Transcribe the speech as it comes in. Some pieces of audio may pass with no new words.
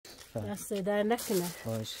دست در نکنه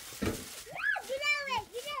باش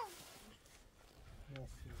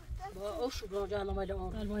با اوش برو جان اومده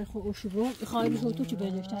اون الوای خو اوش برو خواهی بشو تو چی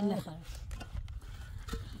برداشتن نخره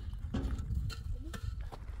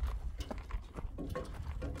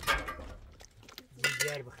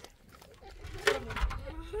دیگر بخیر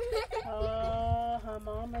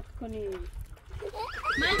حمامت کنی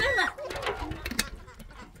من بره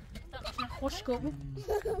خوش کو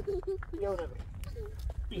بیا رو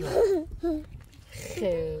بیا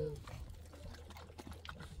خیلی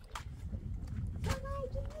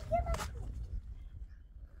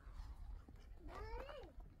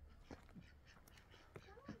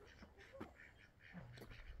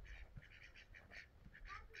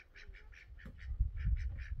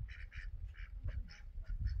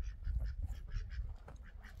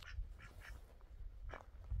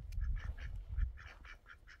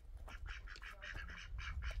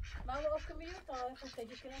Mama, ook een minuut al. Ik ga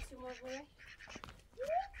je kunnen zien wat we.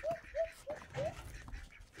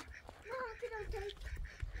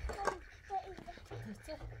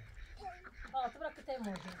 Ah, tu bırak kitayı mı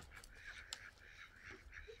oldu?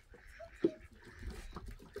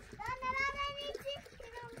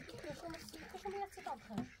 Kuşumu yatsı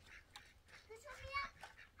kapı.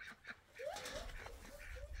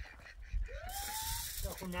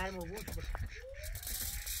 خون نرم و بود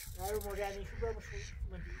نرم و مجردی شو بابشو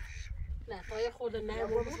نه پای خود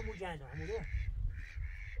نرم و بود بابشو مجرد همونه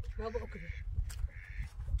ما با اکده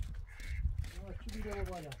کی بیده با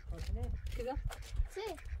بالا کاسنه کده؟ سه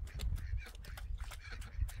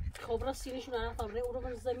خب را سینشون الان خبره او رو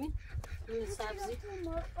من زمین این سبزی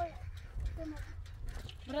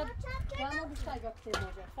برد ما بیشتر گفته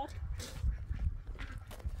ماجر خب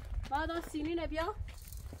بعد سینی نبیا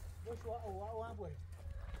بوش او هم بوره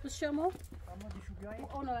بس شما اما دیشو بیایی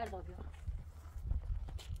اونو بردا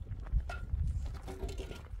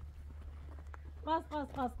بیا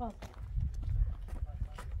قاس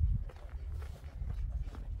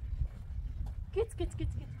Git.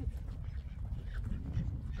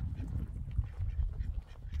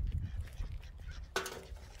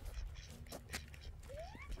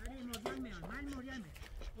 من مریم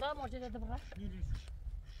لا موجودة تبغى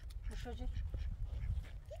مش وجه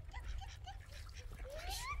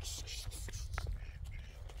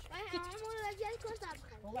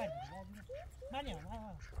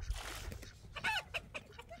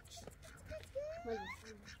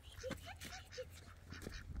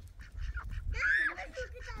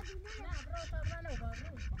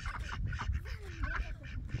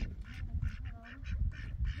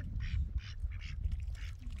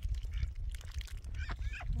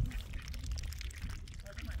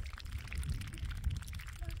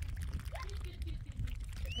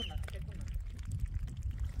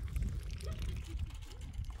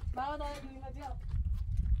بعد از این بیا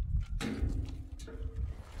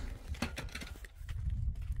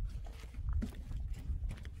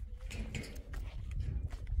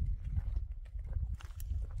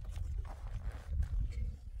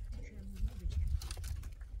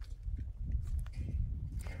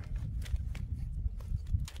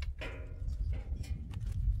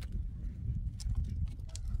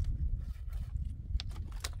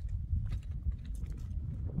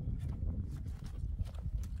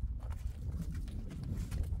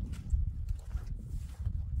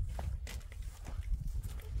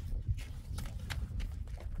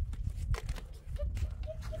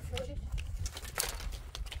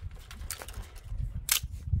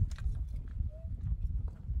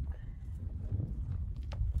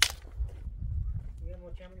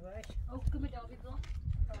Ook kunnen we dat weer doen.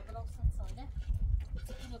 Dan gaan we ook staan zijn, hè?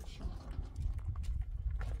 Dat is ook zo.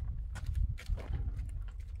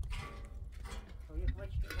 یه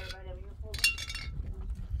کوچی که بالا میون خوب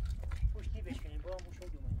پشتی بشکنیم با موشو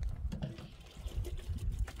دومن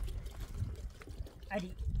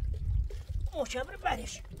علی موشم رو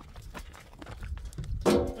برش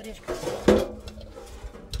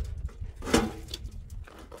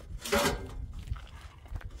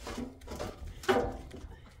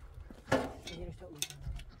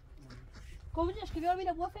Kom eens, kun je weer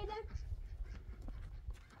naar boven dan?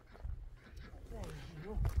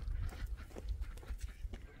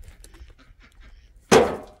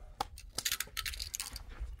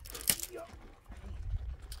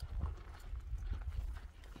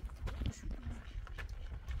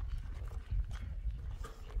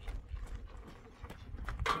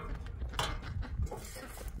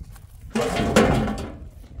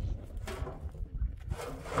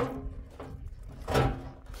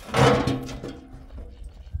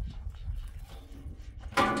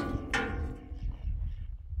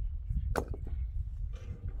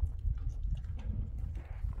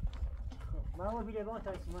 ما هو بيلبان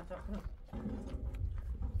تايسي ما تاخذه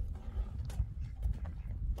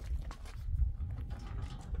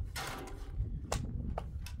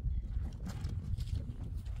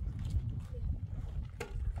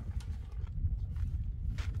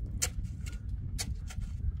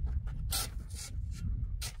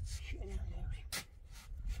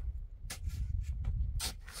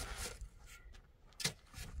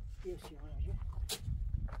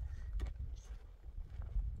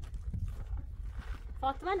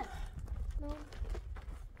فاطمة أنا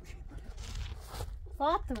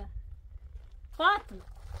فاطمة فاطمة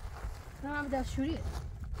أنا عم بدي أشوريه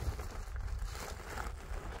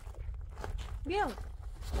بيو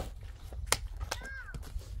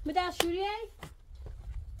بدي أشوريه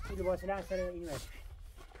اللي بوصلان سريع إيماج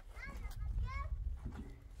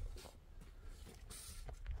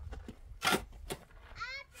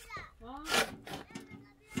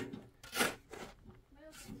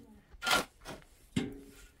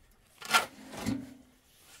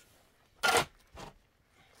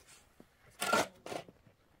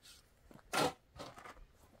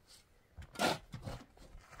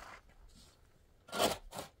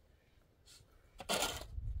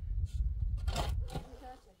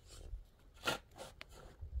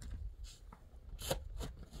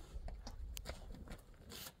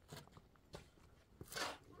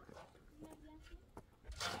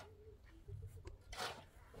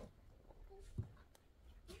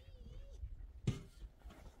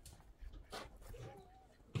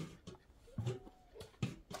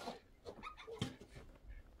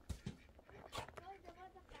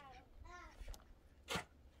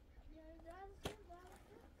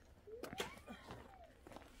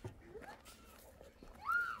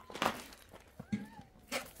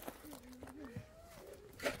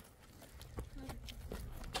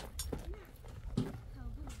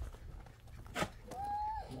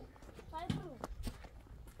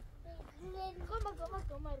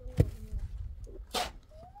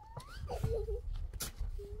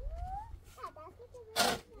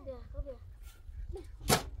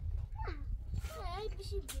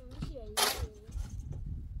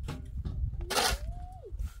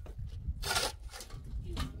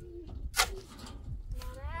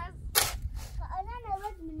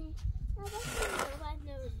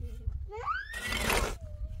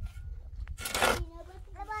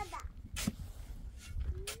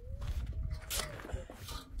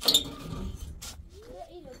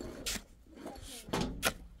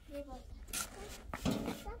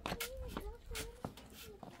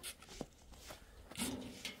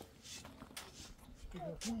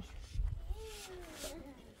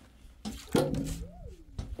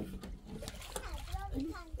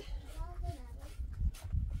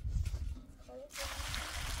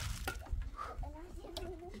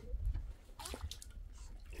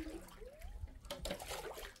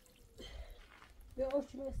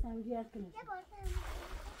شنو استنجيات كنت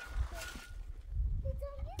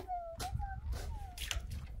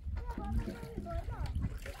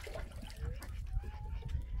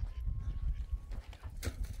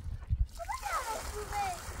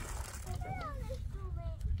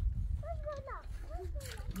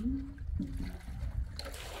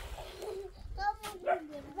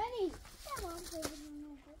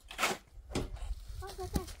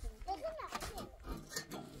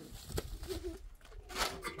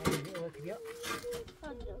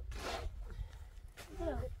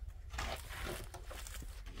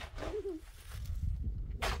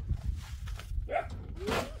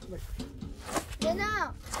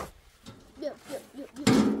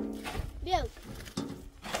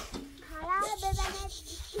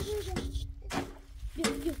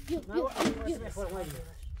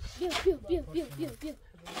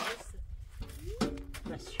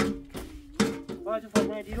باید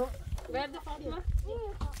فاطمه دیرو برده فاطمه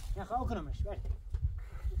نه خواه کنمش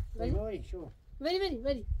بری شو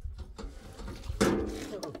بری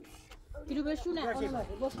کیلو بشونه آنها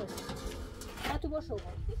باش تو باشو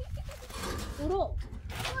برو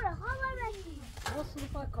باش رو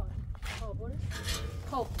پای کار برو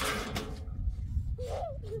خب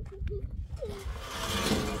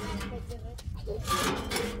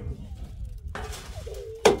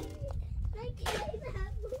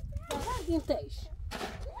انتيش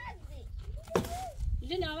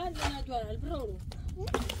لنا بعد انا دوار البرونو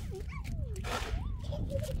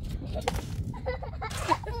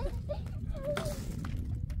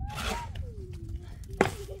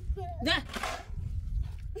ده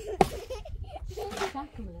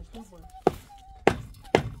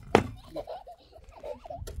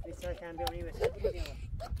لسه كان بيوني بس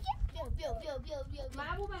بيو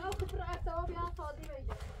ما ابو ما هو كبر عتاب يا فاضي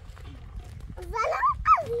بيجي زلا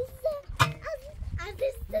عزيزة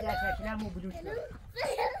مو بلوش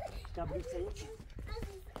تبلوش سيء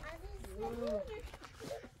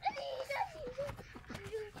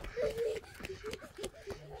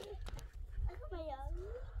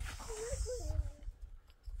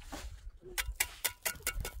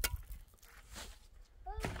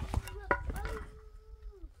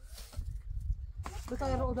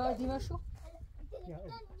بطير الأوضاع دي ماشو؟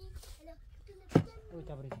 او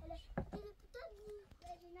تبريد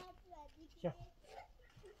شوف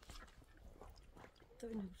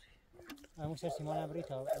انا مو سرسي ما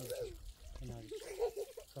نبريتها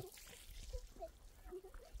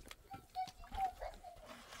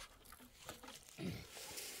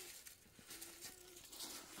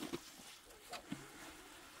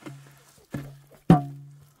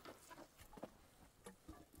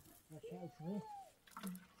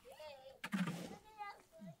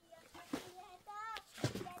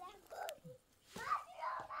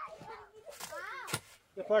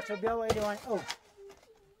پارچه بیا و ایوان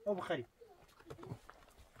او بخری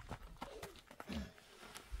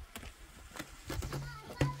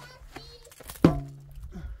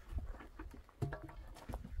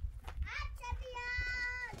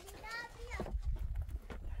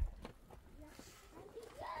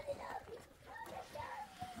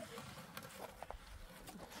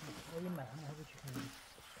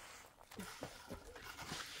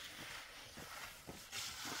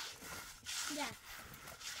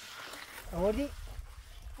آوردی؟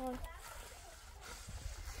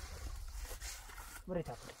 برای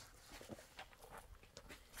تاپ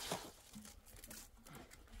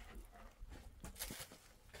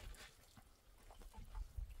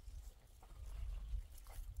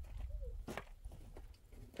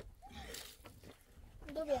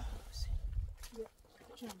دو بیا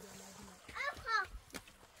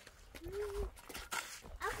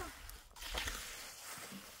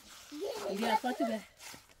بیا فاتو به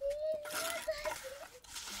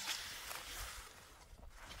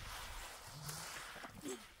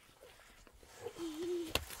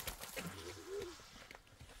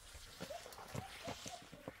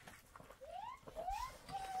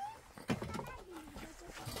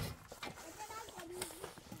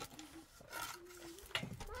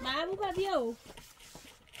محبوبه بیاو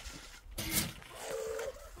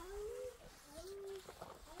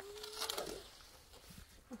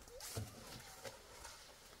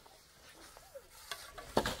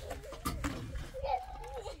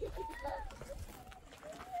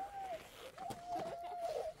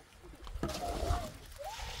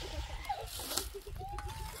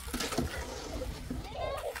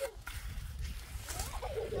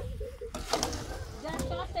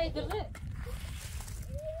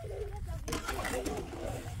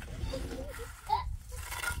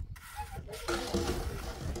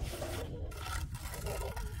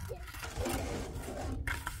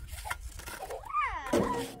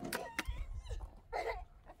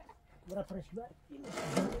برا فرش بار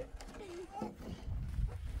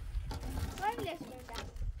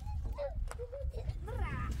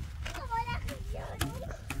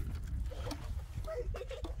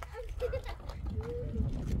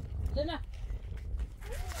لنا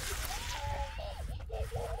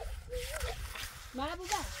محبوبه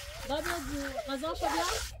بابا غذاشو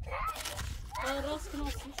بیا راست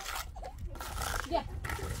کناسی بیا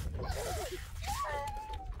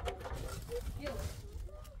بیا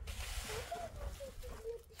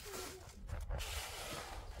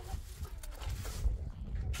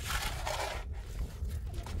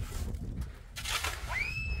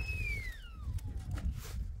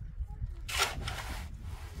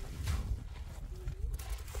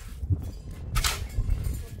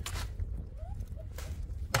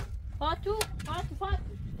فاتو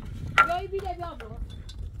بیایی بیده بیا برو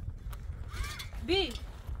بی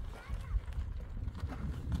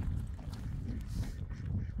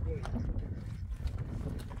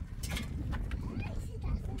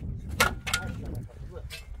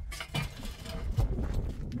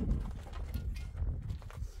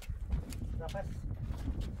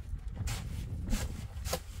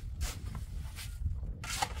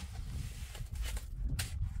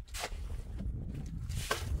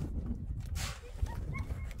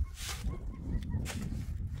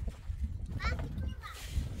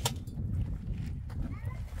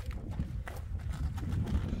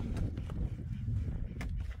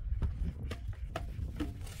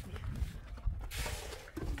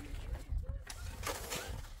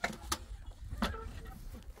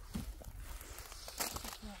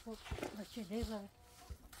بچه Reza.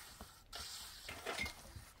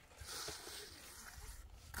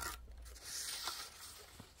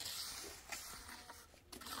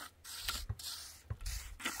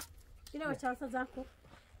 اینه بچه ها زن کن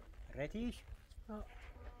رتیش؟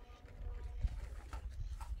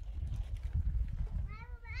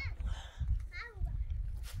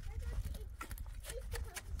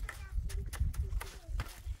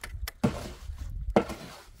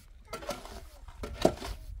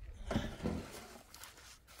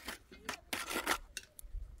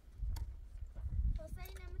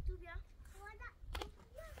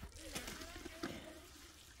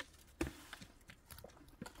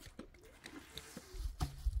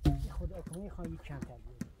 خود اکنون خواهی کم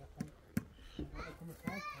تربیه اکنون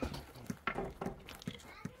خواهی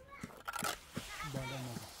بالا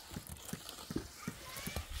نده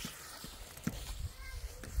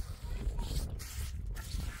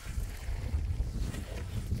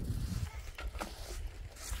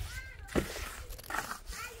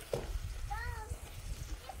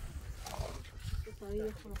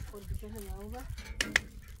طريقة خلق بجهة معوبة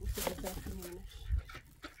وتبدأ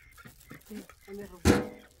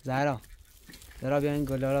زهرا بیا این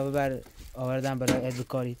گلا را ببر آوردم برای عید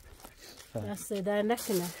بکارید دست در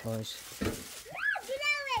نکنه باش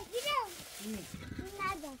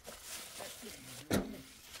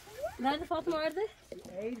nerede Fatma nerede?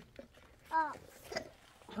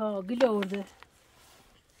 Ha gül orada.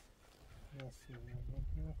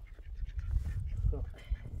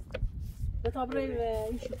 ده طابري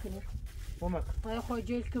ايش كنا ومك هاي اخوي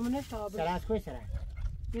جيل كمنه طابري سرعت كوي سرعت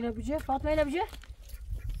هنا بجي فاطمه هنا بجي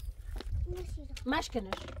ماش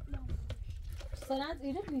كنش سرعت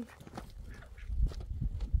هنا بي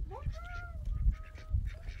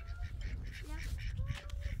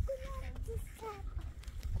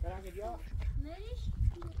سرعت بیا ليش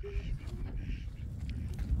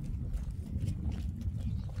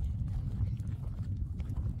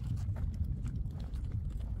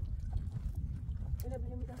هنا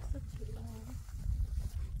بني متأسف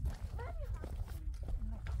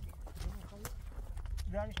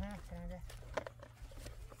دارش نه سرعت داره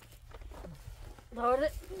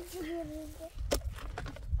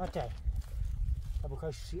هاتای ابو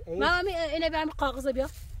کاشی ای ما هنا بعمل قاغزه بيا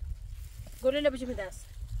قول لنا بجي من داس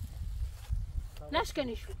لاش كان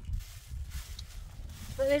يشوف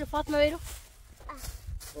ويرو فاطمه ويرو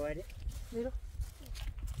وارد ويرو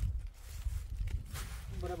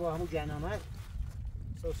برا با همون جنامه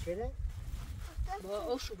سوس شده با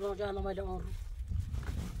اوش برو جانا ما لون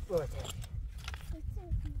واتای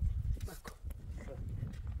بكو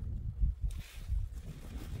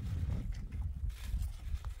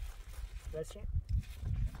بس چه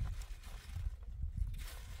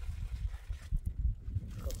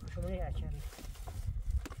شما یه اچاری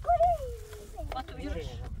فاطمه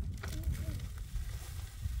ويرو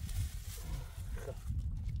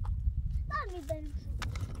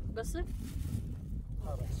بس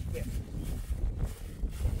ها بس بیا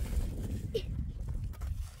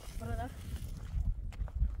برو ده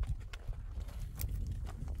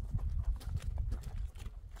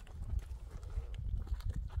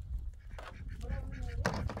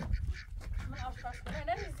من اشخاص کنه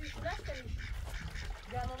نریزیش نکنیش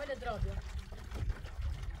جانومه لدرابیا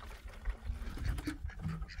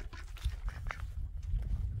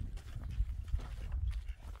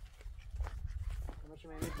ماشي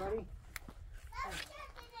ما می‌کاری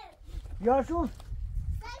یاشون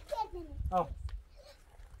آه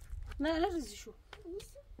نه نریزیشو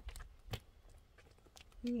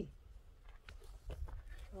ای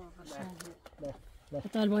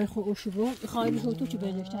قطع الباقي خو شبو خايب هو تو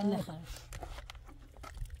تبينش تعال خارج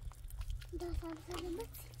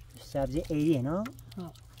سبزی ایریه نه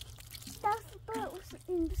ها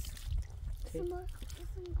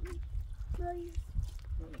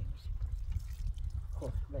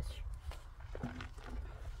خب بس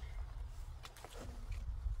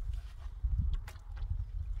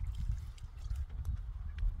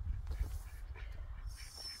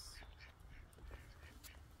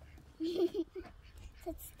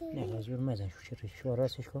نه مجبور مزن شو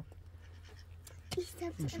راستش کن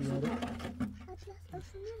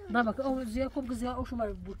ده بك او زي كوب زي او شو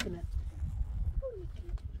ما بوكنا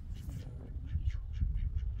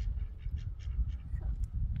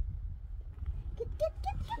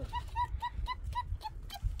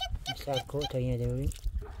سرکو تا اینه دوری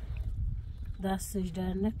دستش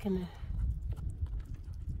در نکنه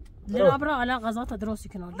لا برا على غزات دروسي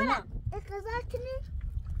كنا لا غزاتني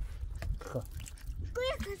خب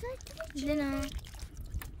كوي غزاتني لنا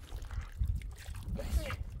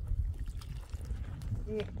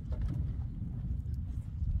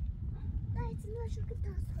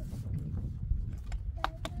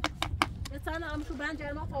انا امشو بان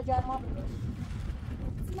جرما تا جرما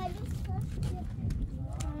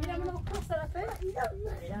میرم اونو بکن سرفه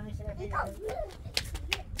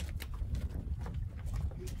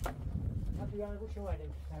یا گوش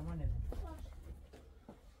وارد فرمان نده.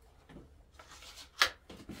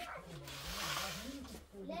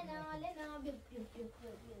 لنا بيب بيب بيب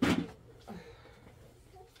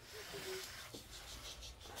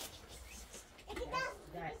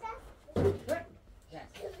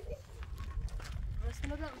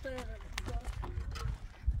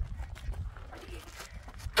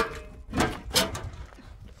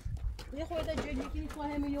يا خويا هذا جاي كي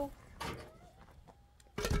يتفاهم اليوم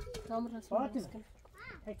نامر فاطمة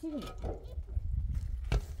هاتيني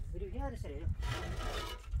بدو جار سريع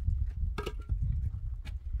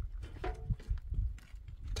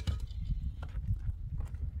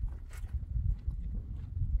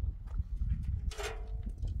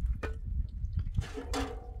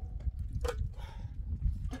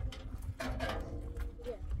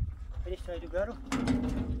ليش تايدو قارو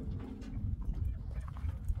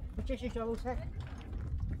بتشي شو وسك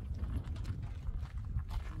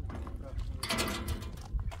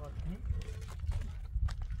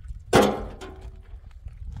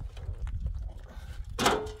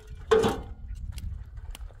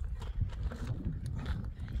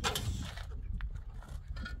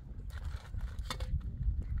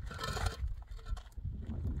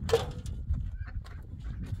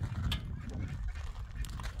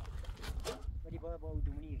با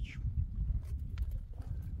دونی چی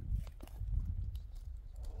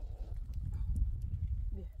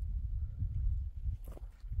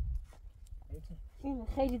این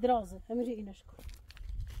خیلی درازه همین رو اینش کن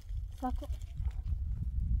ساکو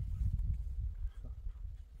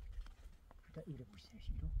دا ایره بوسش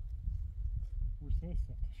ایرو بوسه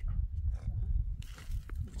سفتش کن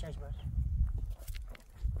چش بار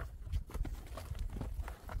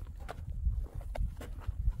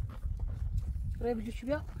برای بلوچی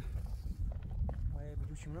بیا مایه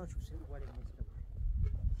بلوچی منا چون سه اولی میتونه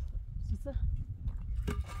سیسه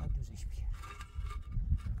دوزش بیا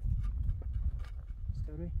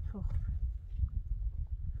استوری خوب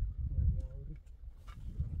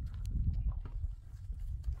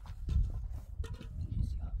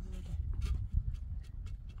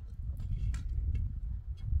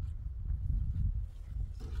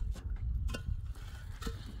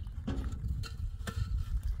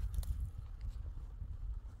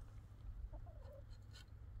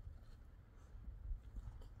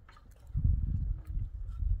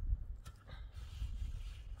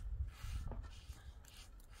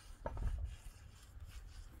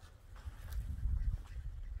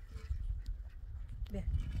بیا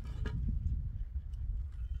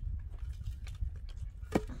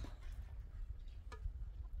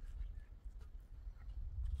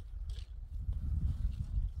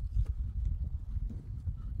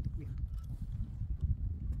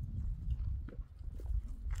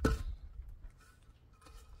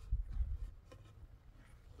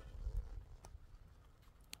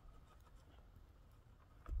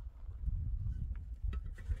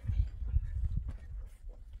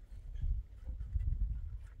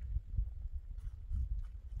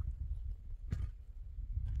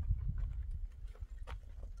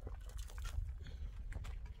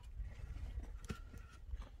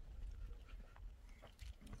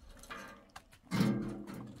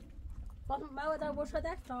ما ودا باشه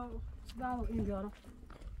در تا با این بیارم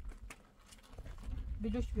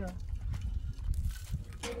بلوچ بیارم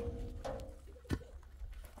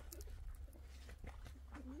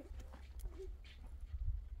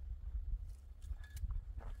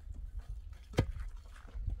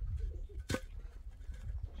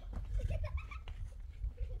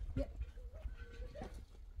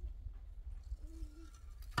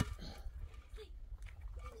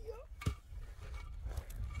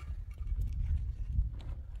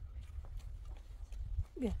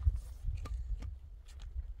بیا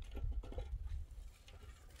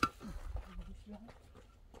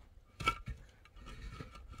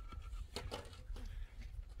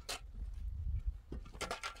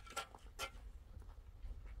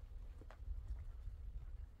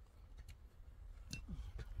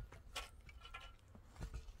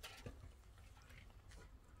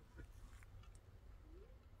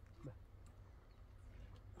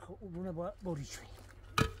خب اونه با بوریچ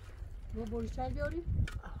با بوریچه بیاریم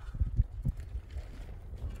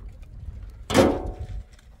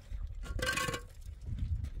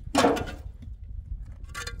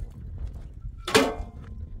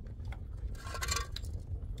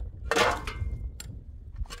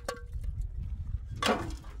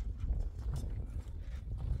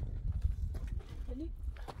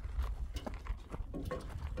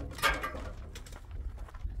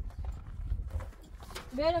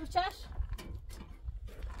بیا بچش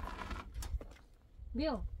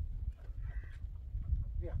بیا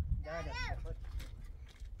بیا لا لا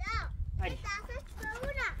لا علي تعرفت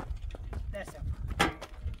تقولها لا سام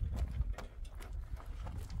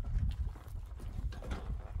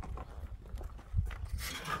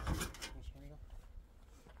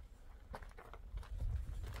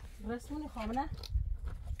رسموني خامنه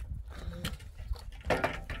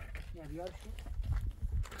يا بيار شو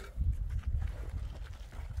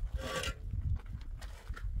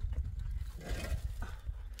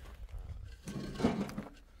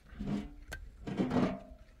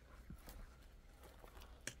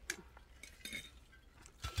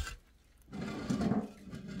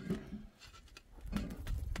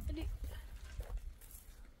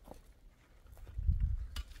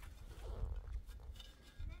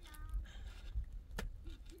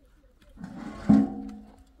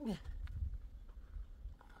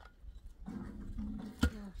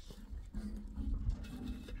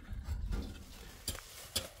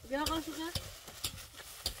بیا قاشقه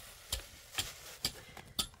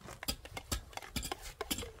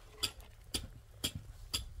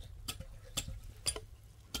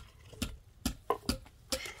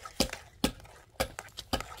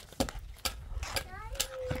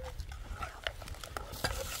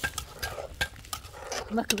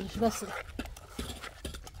ما كبرش بس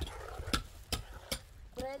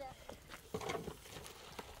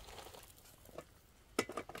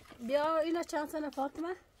بیا اینا چند سنه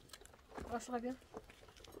فاطمه قاشقه بیا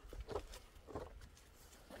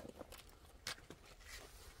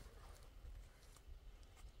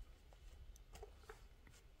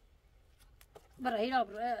برا اینا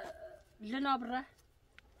برا لنا برا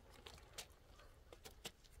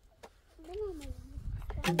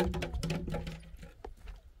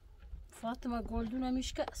فاطمه گلدونه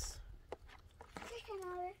میشکست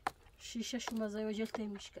شیشه شو مزای و جلته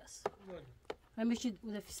میشکست همه چی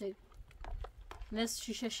بوده فی سید نصف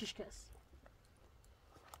شیشه شکست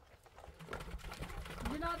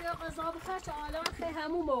جناب یا قضا بخش الان خیلی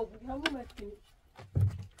همون موجود همون متکنی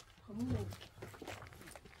همون موجود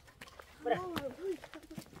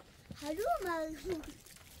هلو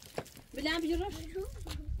بلن بیروش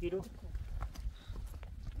بیرو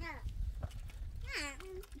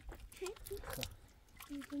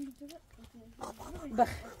بخ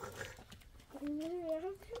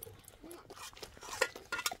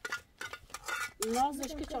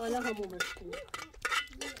لازش که چاله همون متکنی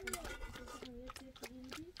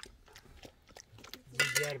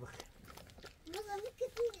زیار بخ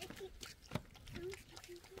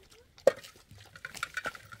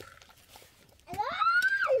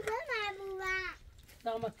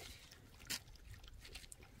دامك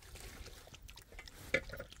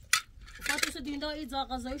فاتو سدين دا إذا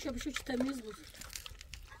غزايوش بشوش تميز بود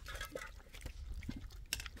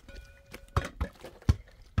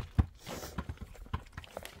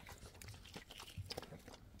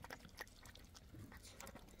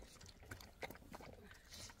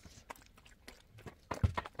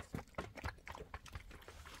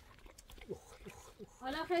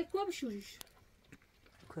حالا خیلی کو بشوریش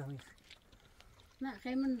کمی نه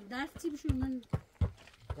خیلی من درتی بشور من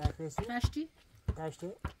در پیسی تشتی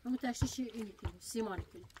تشتی همون تشتی چی اینی کنی سیمانی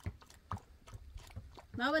کنی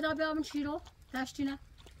نه بدا بیا من شیرو تشتی نه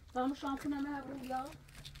با همون شامپو نمه هرون بیا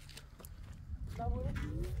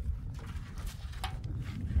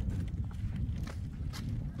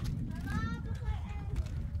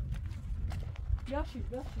بیا شیر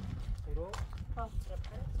بیا شیر برو ها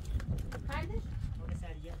خیلیش اون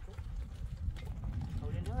سریع تو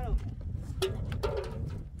اون نورو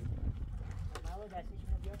ما دستش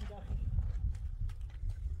میاد داخل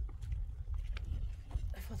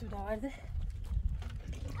فاتو داورده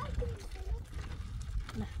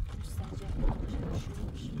نه مستنجه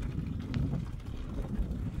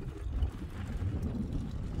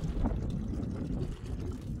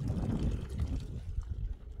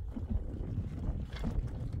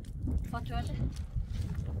فاتو هاته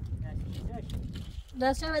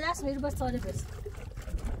دستش به دست میرو بس ساده بست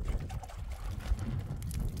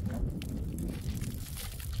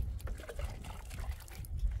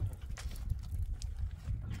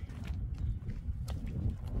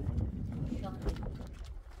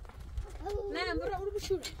نه برو اونو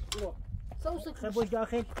بشوره سوسک خبوش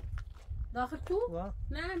داخل داخل تو؟ وا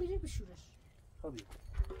نه میری بشورش خبی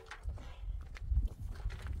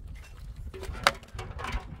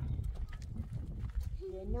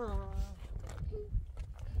نه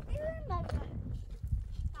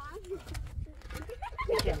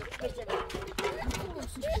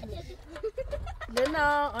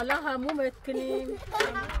لنا الله همومت کنیم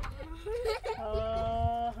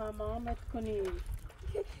همامت کنیم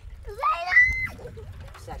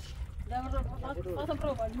سرش ده برو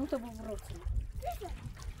برو برو برو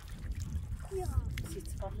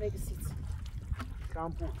سیت آفریقی سیت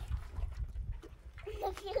شامپو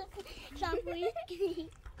شامپویی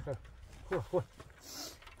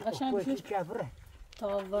قشنگ خوی بشوش چفره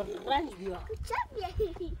تا ورنج بیا شامپو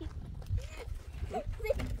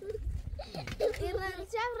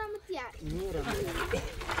متيار میرم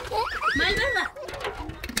مال برا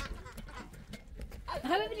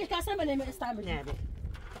همه بینیش که اصلا بله استعمل نه به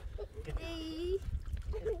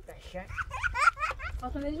قشنگ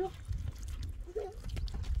فاطمه بریزو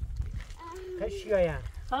کشی هایم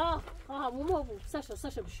ها مو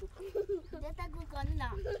ساشا بشو جاتا گوکن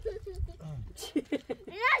نه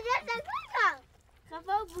جاتا گوکن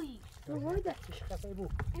خفا بوی تو وایده چش خفه بو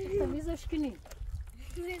تمیزش کنی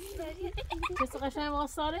چه قشنگ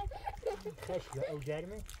واساره خشی او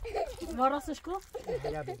گرمه واراسش کو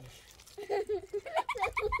یا بدیش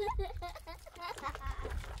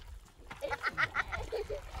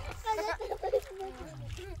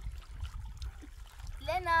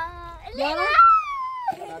لنا یارو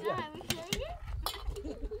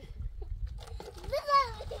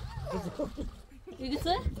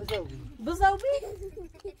يقصه بزوبي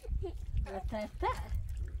تا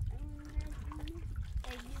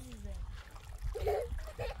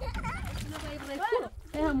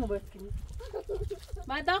ايه مو بتكني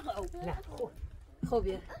ما داغ نه خوب خوب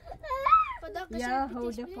يا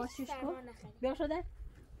هو ده فاششكو بیا شده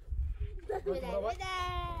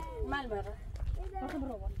مال بره باخد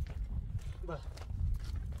روان با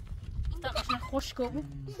تا قشنگ خشکو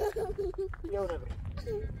بود یو نبری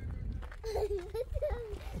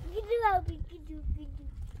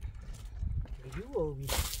بیو بی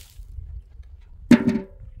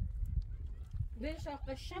بهش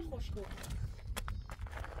قشنگ خشکو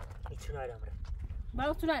ایچون آرام را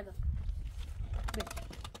برای تو ندارم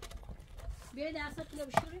بیای دستت رو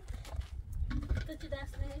بشوری تو چه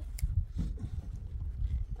دست نهی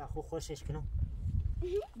تا خوب خوشش کنم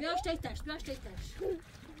بیاش تایتش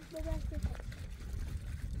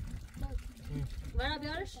برای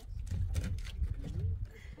بیارش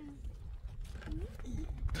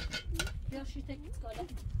بیاش تایت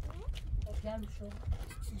کنه گرم شو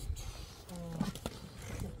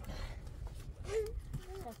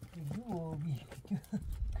بیو بی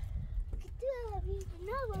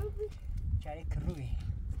چاره کروی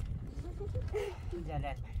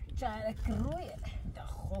زلال چارك روی تا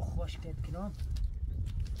خوب خوش کد کنم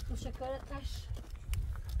تو شکرتش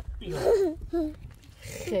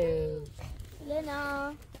خیلی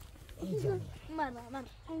لنا اینجا مرة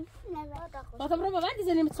فاطمه برو بعد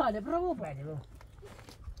زني متصالح برو بله برو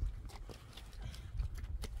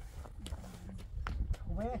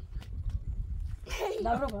خوبه؟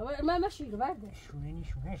 لا برو ما ماشي بعد شونه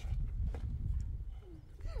نیشونش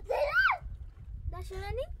ده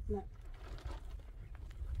شلوني؟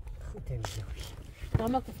 خوب تمیزه خوش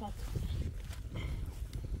ما كفات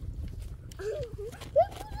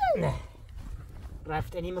نه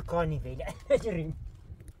رفتنی مکانی ویله بجریم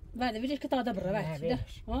بعد بيجي كتا ده برا بعد ده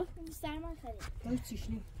ها مستعمل خير ما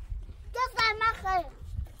تشني تصدر ما خير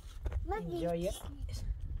ما اینجا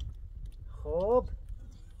خوب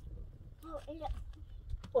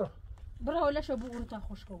برا ولا شو بقول تا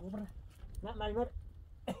خوشكو برا نه مالمر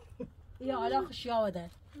يا على خشيا ودار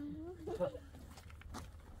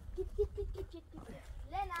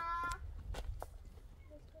لنا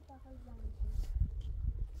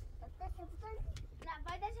لا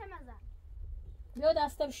بعد شمزة بيو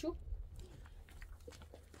دسته بشو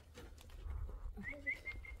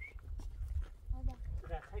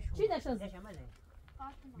چی داشت از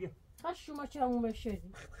خشو ما چرا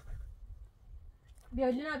بشدی بیا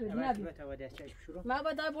لینا بیا ما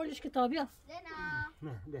بعد بقولش کتابیا لنا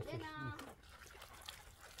نه لنا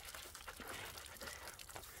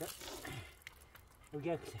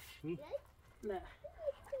وجا كسف نه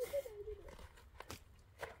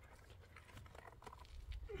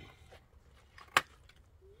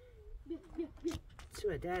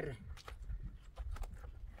سوى دار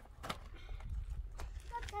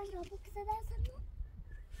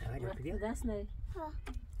هذا كبير دست نه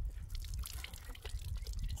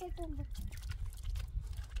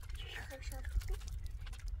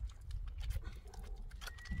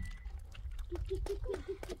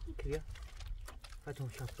كبير هاتهم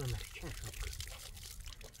شافوا ما كان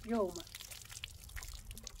يوم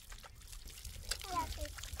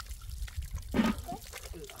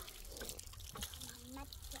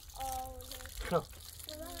شوف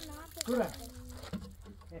كرة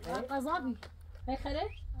قصابي هي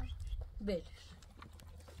خليش بيش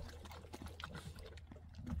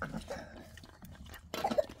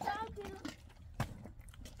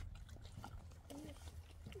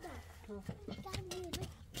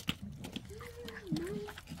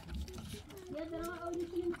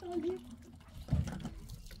طبيعي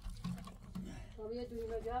دوني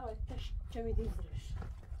مجال تش كمي ديزرش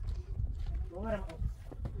وورم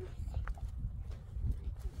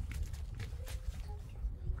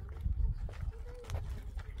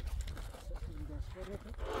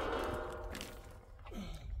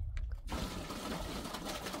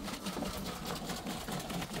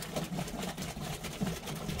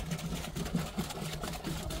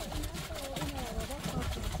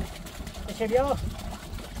شبيهه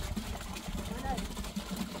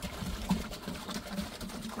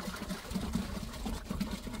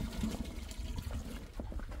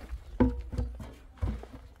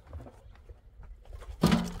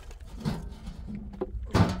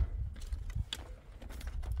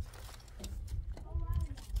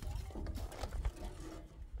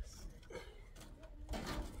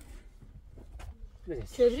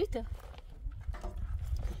سيبريتا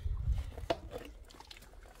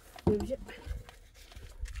بيبجأ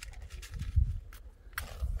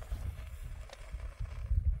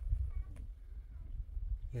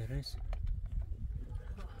يا ريس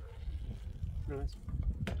ريس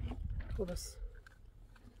وبس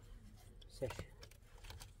سيش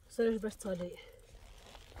سرش بس طالع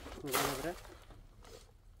وزنا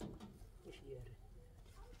ايش ياري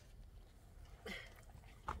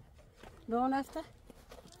لو نفتح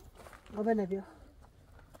قبل نبيه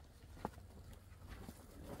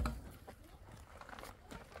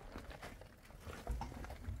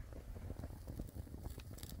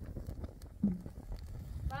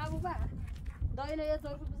بابو بقى داينا يا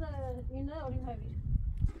ظرف بس هنا اوري هابي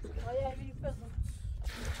هاي هابي بس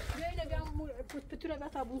داينا بيعمل بتولا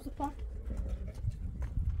بقى ابو زفار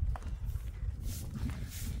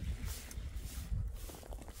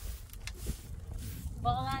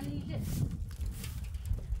بغاني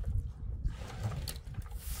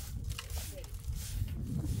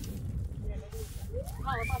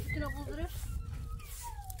ها طب بتولا بوزرش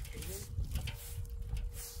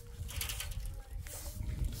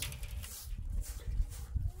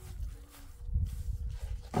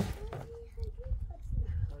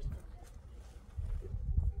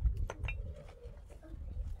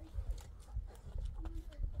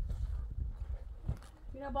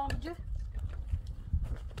Yine bamcı.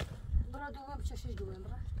 Bura doğru bir çeşit doğru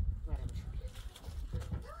bura.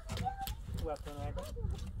 وقت نهاده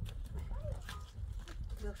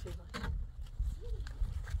Yok şey var.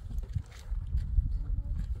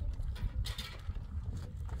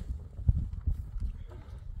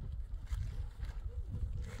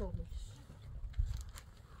 Olmuş.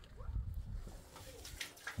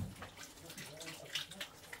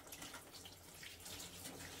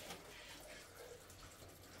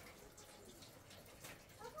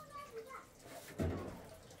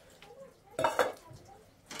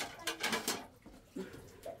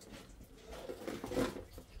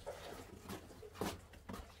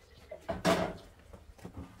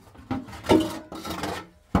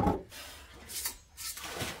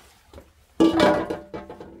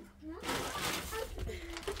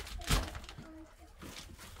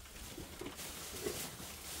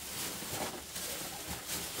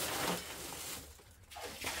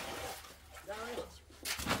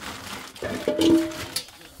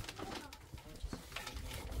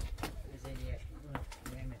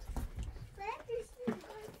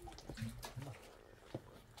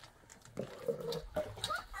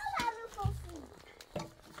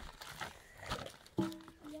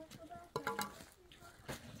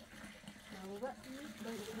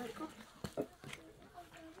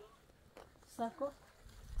 Saco.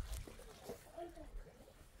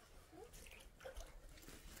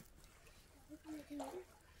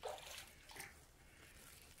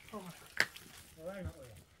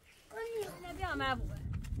 نبيها مع أبوه.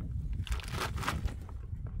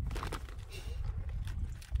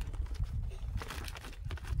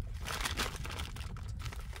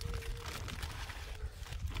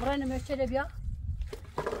 مرينا مشتري بيها.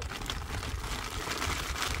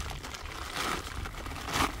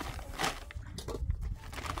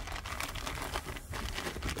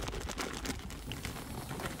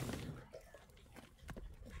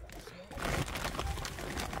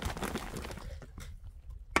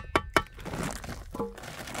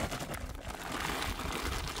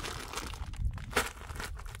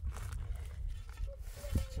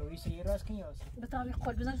 سوي راسك يا أصلا بطبيعي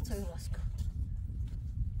قول بزاف تسوي راسك.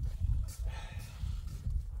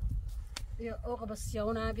 يا أوق بس يا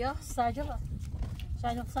ونابيا ساجرة.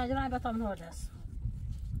 ساجرة أنا بطمن هوداس.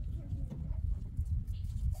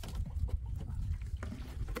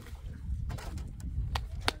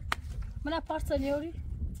 من أبارت اليوري.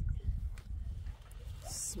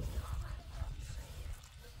 بسم الله.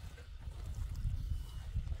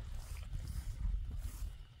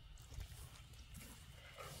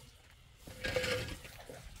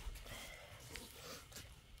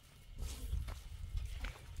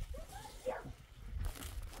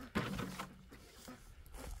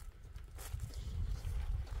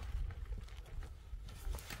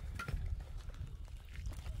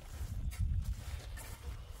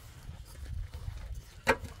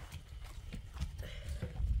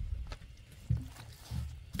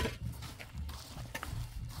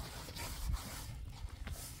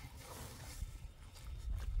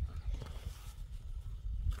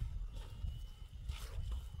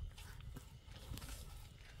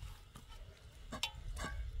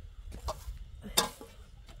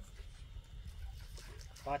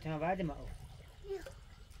 فاطمه بعد ما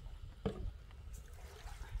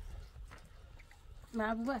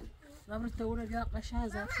محبوبه قبل التورة بیا قشنگ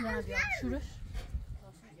زفتی بیا شورش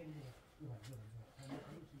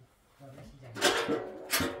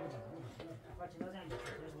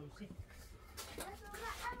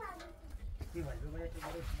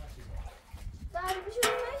داری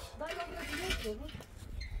بشورمش؟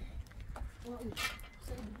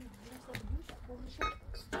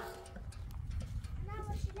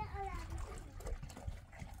 نه وسیله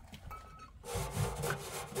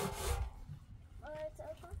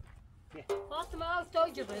فاطمه او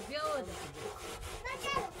تجربه بیا وده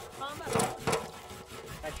خامر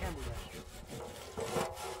بچه‌م بود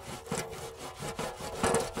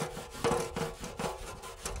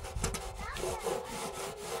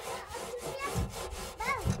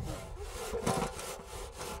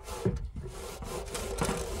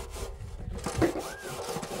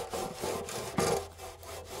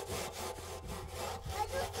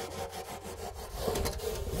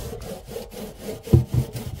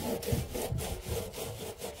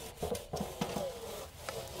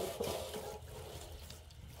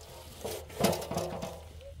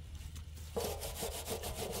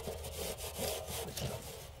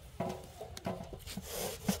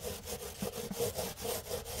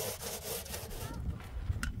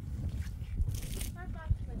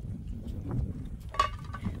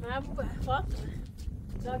محبوبه فاطمه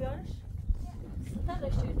لا بیارش ستاره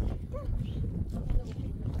اشتريت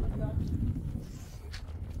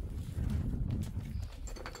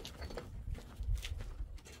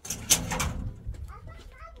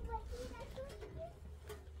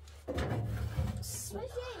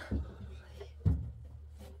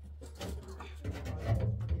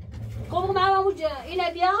قوموا معاه موجة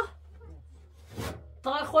إلى بيا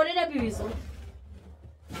طيب خلينا بيزو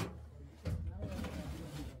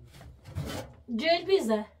جيل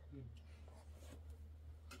بيزا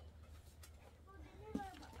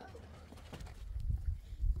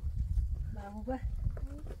محبوبة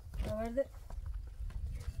ورده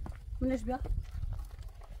منش بيا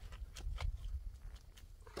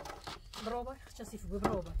بروبا خشاسي في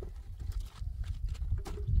بروبا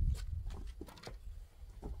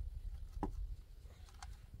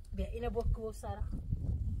بيا إلى بوك وسارة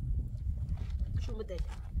شو بدل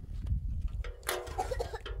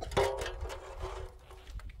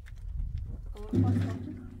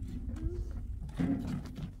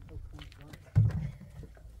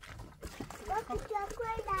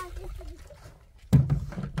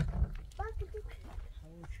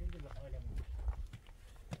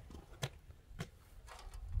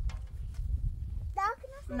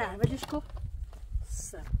نه بدیش کو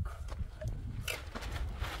سرک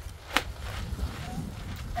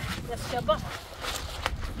دست شبا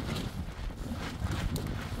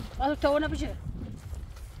هذا تونا بجه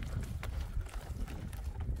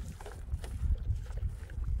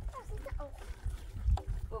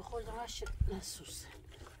وخذ راش نسوس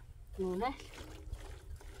نونه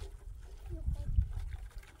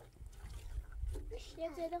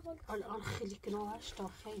الان خیلی کنارش تا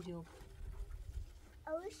خیلی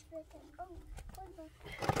اوش بکن او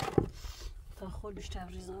تا خود بیشتر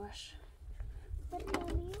ریزمش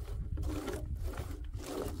برنامه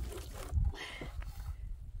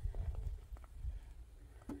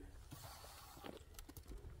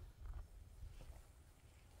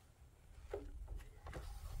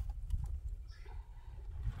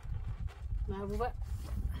محبوبه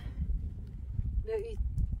بیا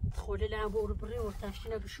تخولی لهم بورو بری و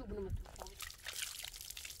تشتینه بشو بنمتون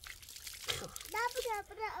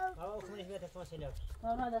آه خونش بیاد فاصله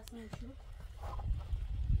آره دست نمیشو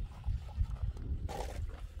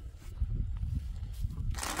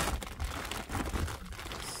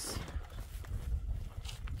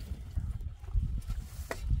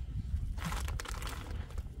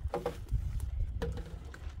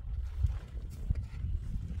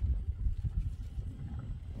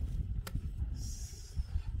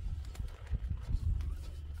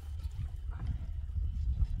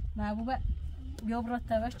محبوبه بیا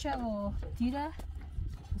برات توشه و تیره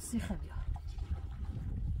سیخه بیا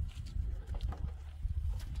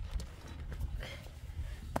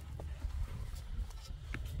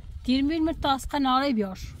تیر میرم تاسقه ناره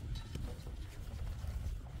بیاش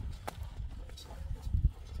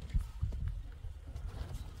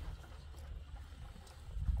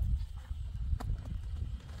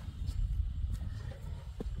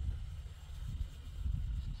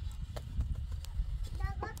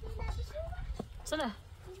سنه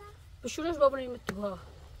بشورش بابونی متوها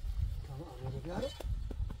تمام بیاره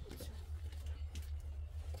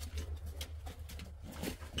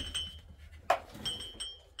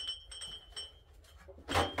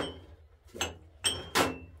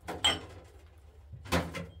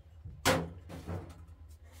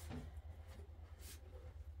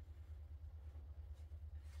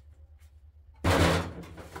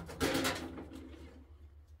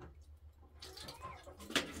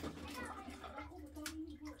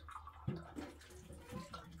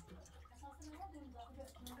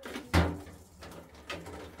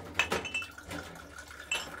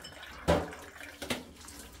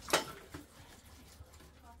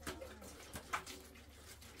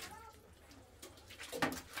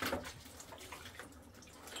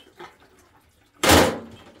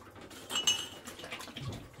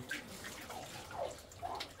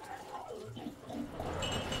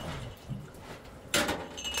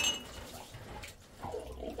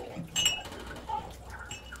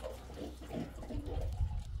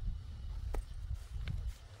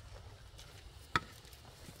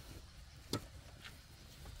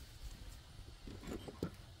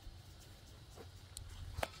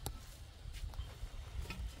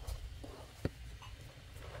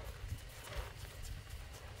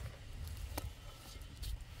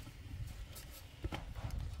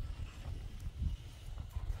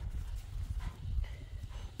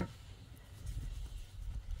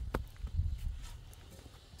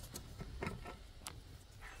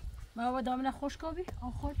بابا دامنه خوش کابی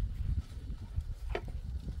آخر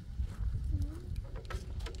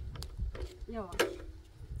یواش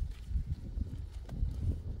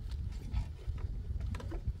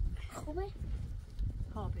خوبه؟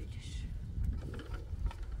 ها بیجش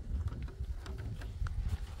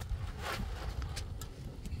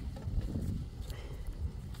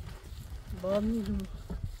با میدون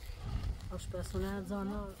آشپزخونه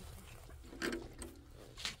زانا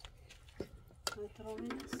احترامی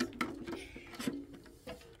است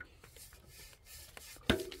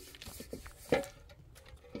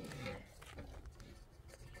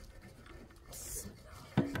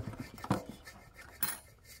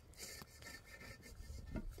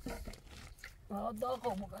داغ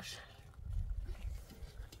و بگاش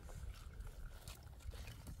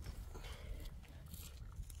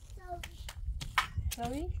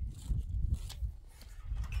شوی؟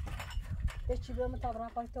 هیچی بیام تابرا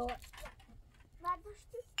پای تو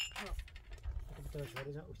برداشتی؟ تو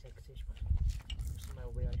شوری زن اوسه کسیش باش اوسه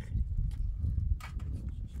ما بیای خیلی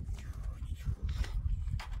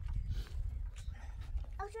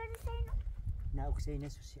او شوری سینو؟ نه اوسه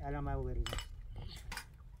نسوسی الان ما بریم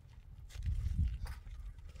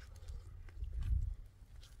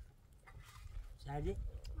سعدی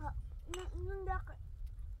من داخل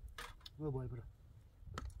برو برو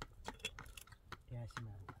دیاسی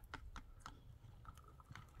ما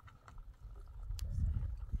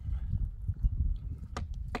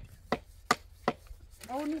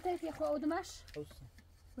او نیتایی که خود مش اوسه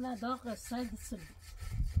نه داغ سعید سل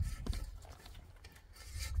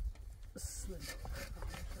بسم الله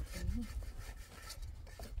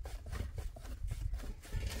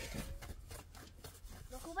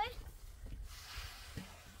خوبه؟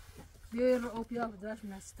 بیایر او بیا بدوش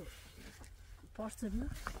نستو پارچه بیا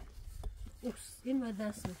اوپس این و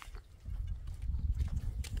دست می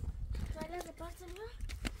شوری از پارچه بیا؟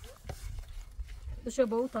 بشه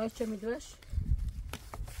با او تایش چه میدوش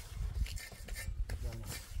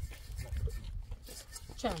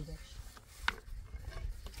چندش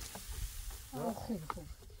خوب خوب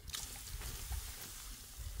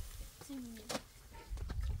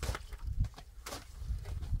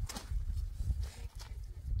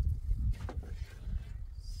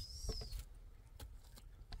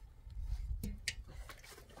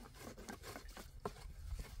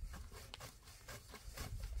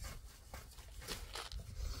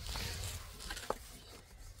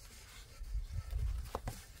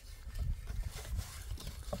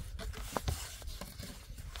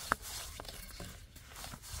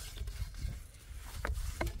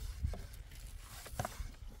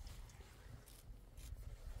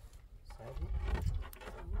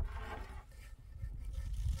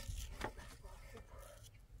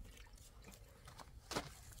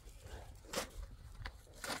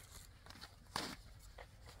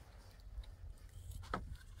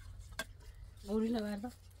قوری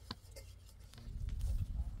نبردم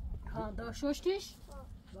ها دا ششتیش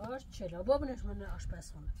باش چلا بابنش من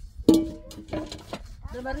آشپز خونه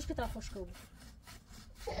نبرش که تا خوش بود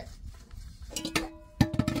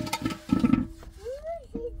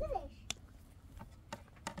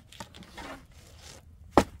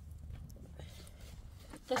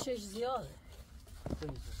تشش زیاده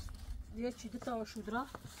یه چی دوتا شودرا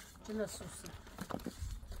چه نسوسه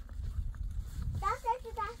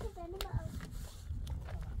دست بنیم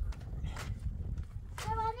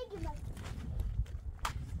زمانه گیمه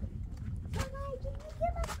زمانه گیمه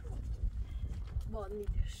با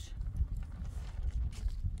میدش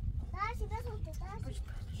داشتی دست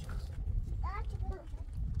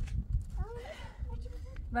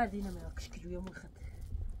وردی نمیاد کشکی روی من خط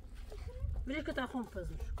بریش که تا خون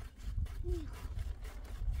پزش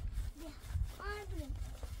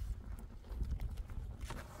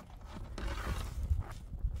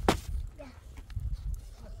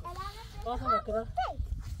آخه بکره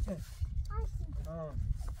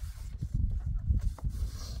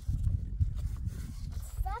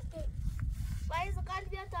باید قلب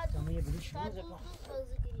بیاد تا تمام یه بلیش تا روزه دو کن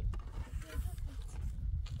تازه گیری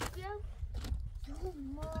بیا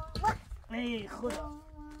ای خدا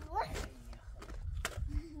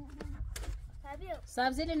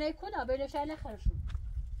سبزی لی نکنه بیلو شای نخرشون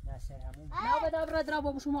نه سر همون نه بدا برد را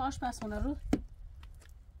با شما آشپز خونه رو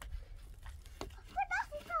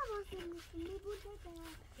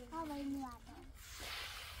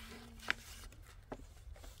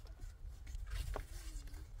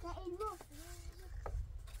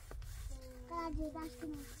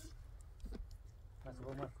بس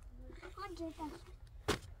با ما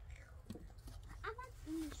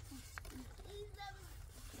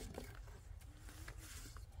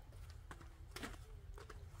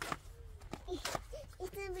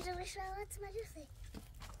Este bir şavat majusi.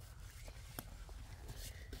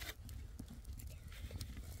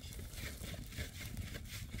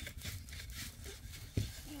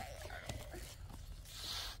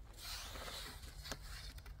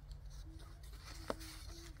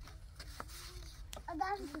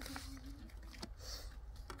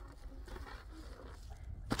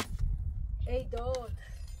 ای داد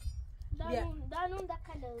دانون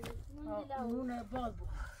دکلو نون دلاو نون باز بود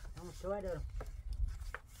همون سوال دارم.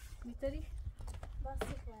 میتری؟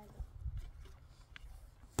 باسی خورد.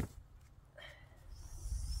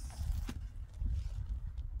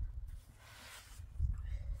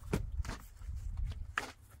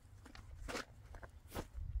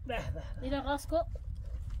 به به اینا قاس کو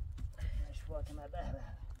مش فاطمه به به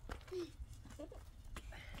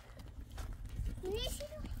نیشی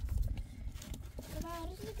رو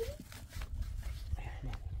ببارش میگیری؟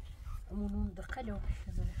 همون نون دقلو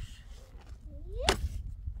شبرش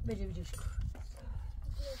بجيش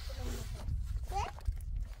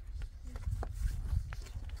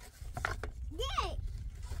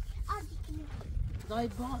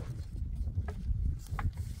ضايد بعض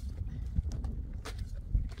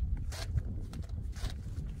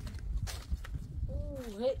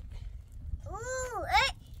هي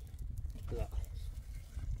لا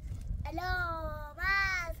الو ما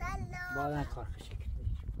سلام بالا کار کشید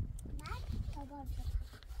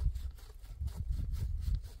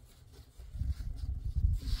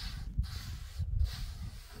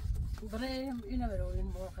بریم اینو بریم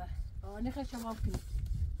موقع نخواهی شما کنی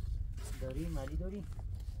داری مالی داری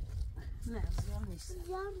نه زیاد نیست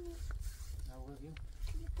زیاد نیست نوگه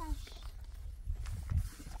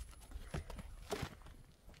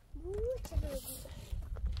بیو چه بگی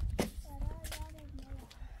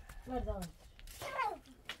بردان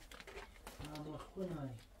مخکو نماری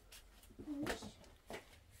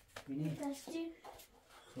بینی دستی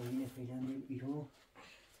خوینه فیلم دیم ایرو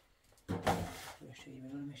بشه ای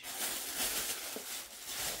بگرمش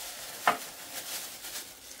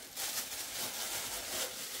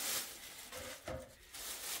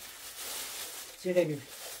چه بیم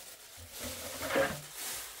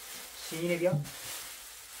سینه بیا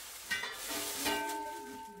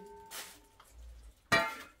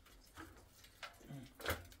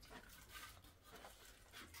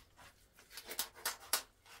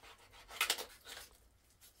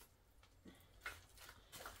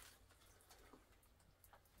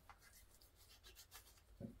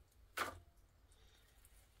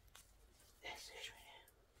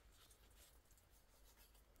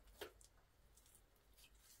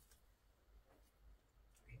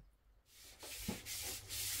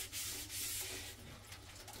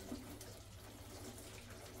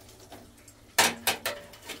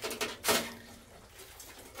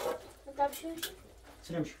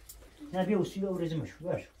سلام شو نبي وسيله أوريزم مشو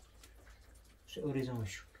باش وسيله أوريزم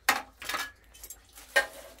مشو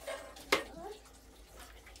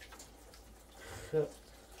بسرعة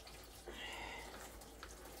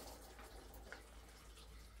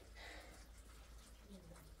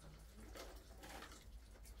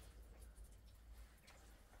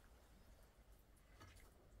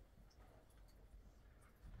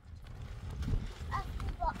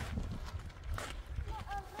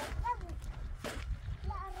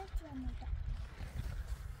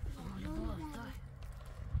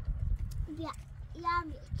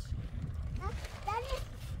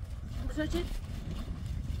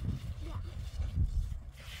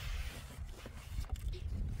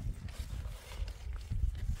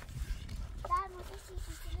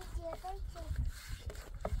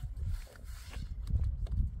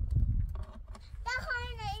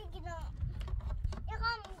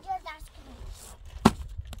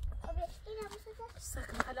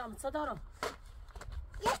ساكن علامة صدارة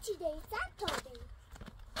یکی دیزن تا دی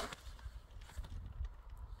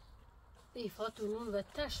ای فاتونون و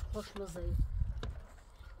تش خوشمزه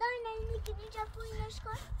داری نمیدی که اینجا پوینش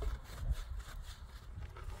کن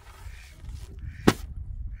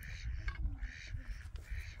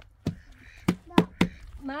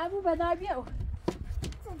محبوبه در بیاو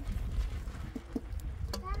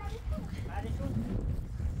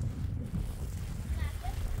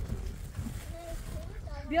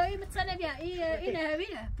بیایی متصنه بیا اینه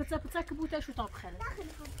هوینه پتا کبوته شو طاب خاله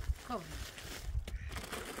خب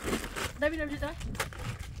ده بینم جدا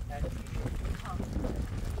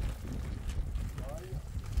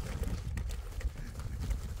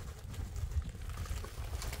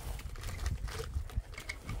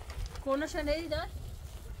کونش ندی دار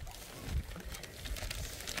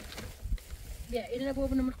بیا اینه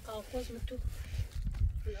بابا نمر قاقوز متو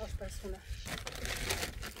الآشپزخونه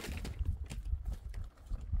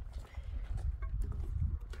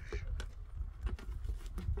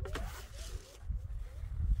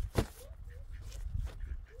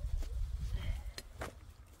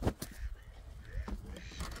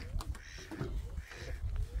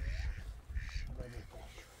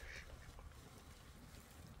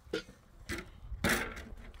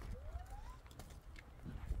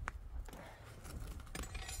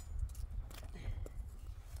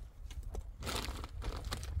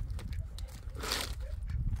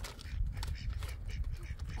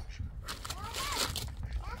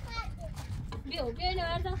بیا اینو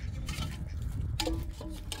برده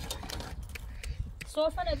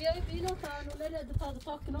صرفا بیا اینو تا نونه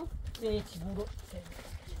دو کنم بیا یکی برو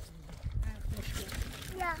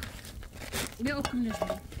بیا اکن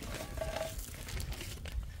نشون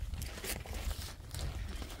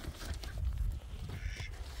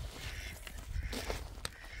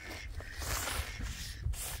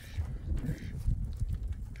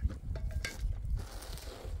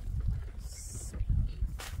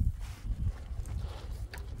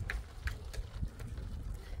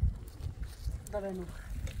ببینم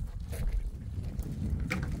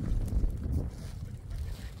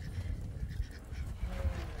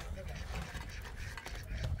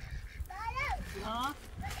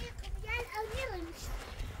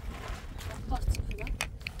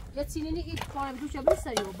Ya sinini ilk kavram duşa bir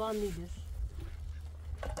sayıyor ban nedir?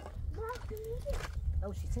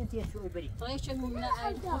 او شي سنتي شو بري Hayır şey mumla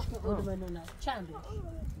ay hoş mu oldu ben ona? Çam bir.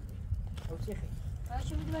 او شيخي Hayır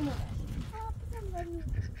şey ben ona.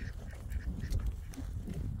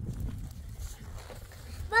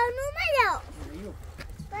 ايوه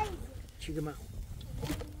شي جماعه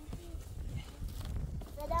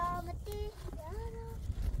سلامتي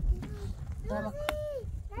يا رب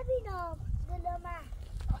نبي نوم ظلمة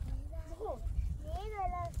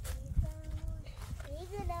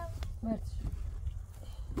Mert.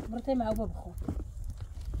 Buraya mı abla bakıyor?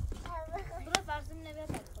 Burası varsın ne be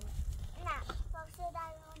baktım. Ne? Baksa da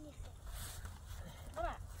onu.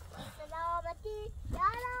 Bura. Selameti ya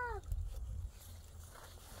Rab.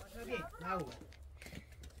 نعم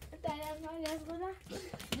yazgına.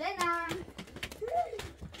 Lena.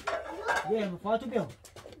 ليه مفاتو بيهم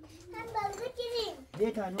Sen bazı gireyim.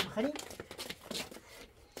 ليه كانوا مخلين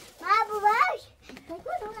Ha bu var. Ben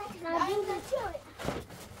kaçıyorum.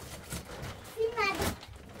 Filmerde.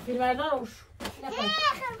 Filmlerden olmuş. Ne yapalım?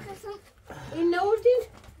 Kızım. İnne vurdun?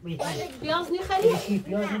 وين Beyaz ne khali? شي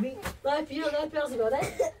بياض بي Daha beyaz bir adam. Ben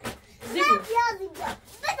Zibni.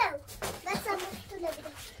 yazacağım. Ben sana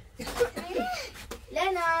tutabilirim.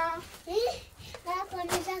 Lena. Ben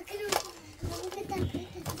konuşacağım.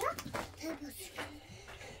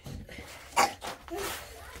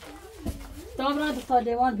 Tamam rahat ta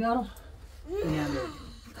devan biyaro.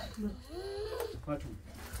 فاتو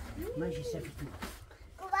ماشي سافيتو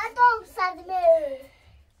Kulağım sardım.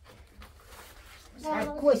 ساعة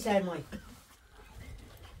كوي ساعة ماي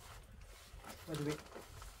فاتو بي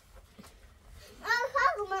Al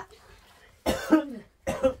kalkma.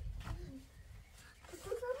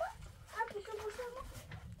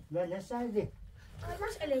 لا لا ساعة دي Allah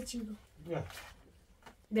öyle çiğdi. لا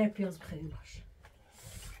Ver beyaz bir khali var.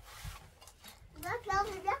 Bak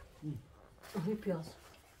lazım ya. Hep beyaz.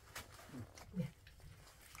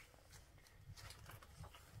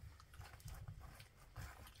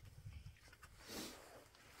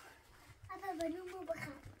 Ama benim bu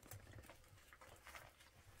bakar.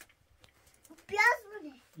 Biraz mı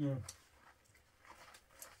ne?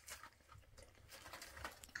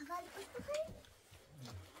 Kaval kuş bakayım.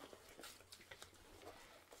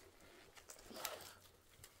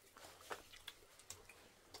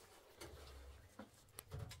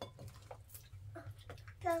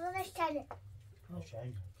 Biraz da şöyle.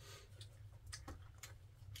 عشان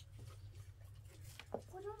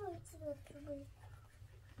Bunu mu içiyorsun?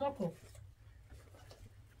 Ne yapalım?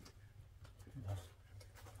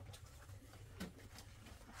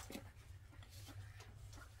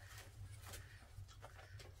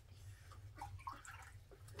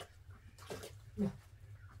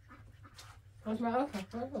 Was mal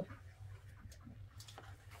aufhört,